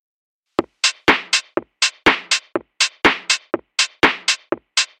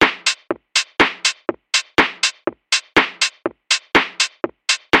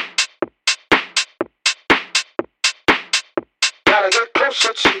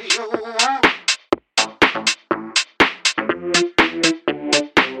closer to you.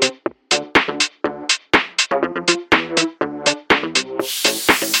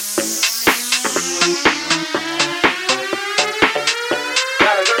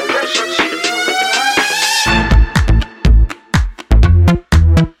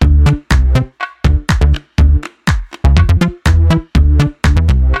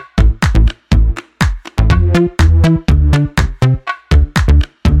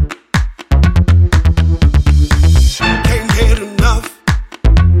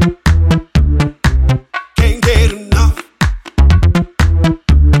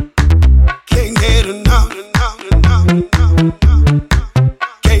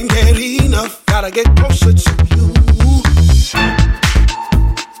 Get closer to you.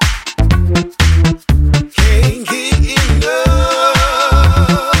 Can't get enough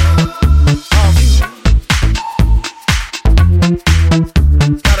of you.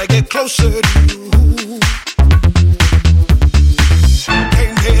 Gotta get closer to you.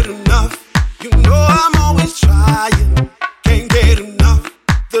 Can't get enough. You know I'm always trying. Can't get enough.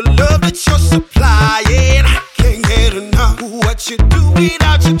 The love that you're supplying. Can't get enough. What you do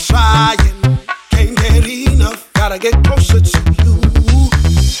without you trying. Can't get enough, gotta get closer to you.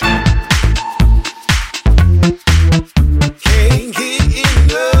 Can't get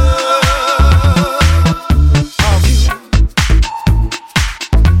enough of you.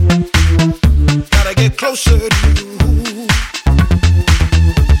 Gotta get closer to you.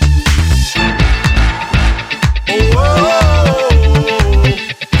 Oh, oh,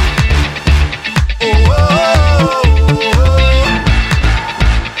 oh, oh,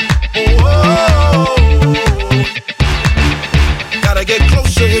 oh, oh. Gotta get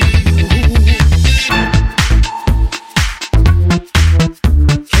closer to you.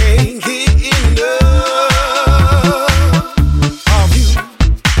 Can't get enough of you.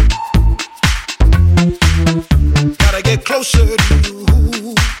 Gotta get closer to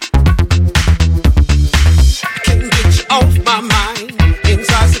you. Can't get you off my mind.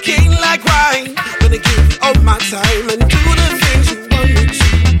 Inside's the king like wine. Gonna give you all my time and do the things you want me to.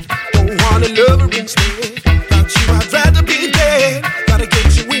 Don't wanna love her instead. I'd rather be dead. Gotta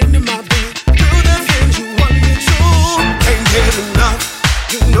get you into my bed. Do the things you want me to. Can't get enough.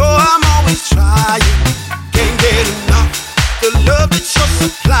 You know I'm always trying. Can't get enough. The love that you're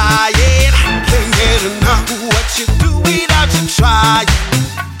supplying. Can't get enough. What you do without you trying.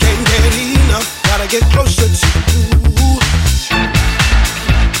 Can't get enough. Gotta get closer to you.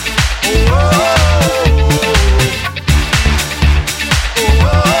 Oh, oh, oh,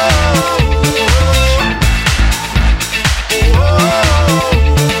 oh.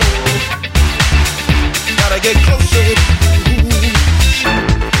 Get closer to you.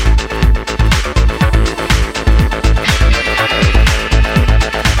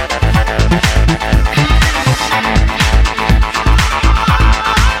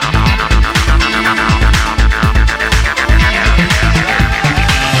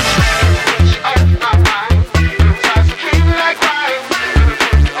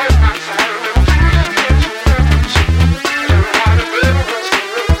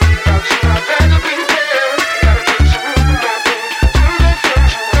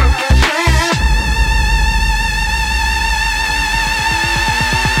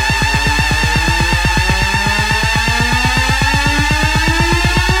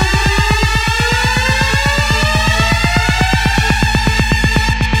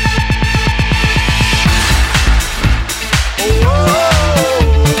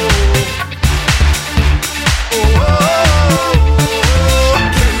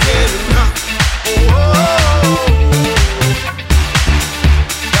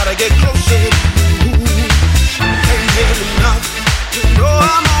 Get closer to you. Can't get enough. You know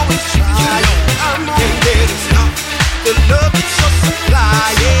I'm always trying. Can't get enough. The love that you're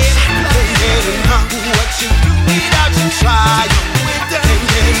supplying. Can't get enough. What you do without you trying. Can't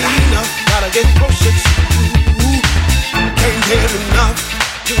get enough. Gotta get closer to you. Can't get enough.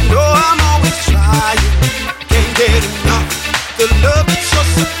 You know I'm always trying. Can't get enough. The love that you're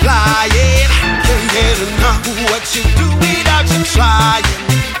supplying. Can't get enough. What you do without you trying.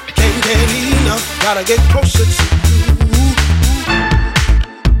 Can't get enough, gotta get closer to you.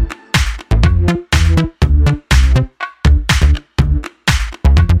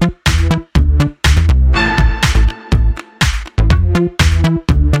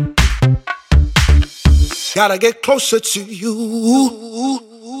 Gotta get closer to you.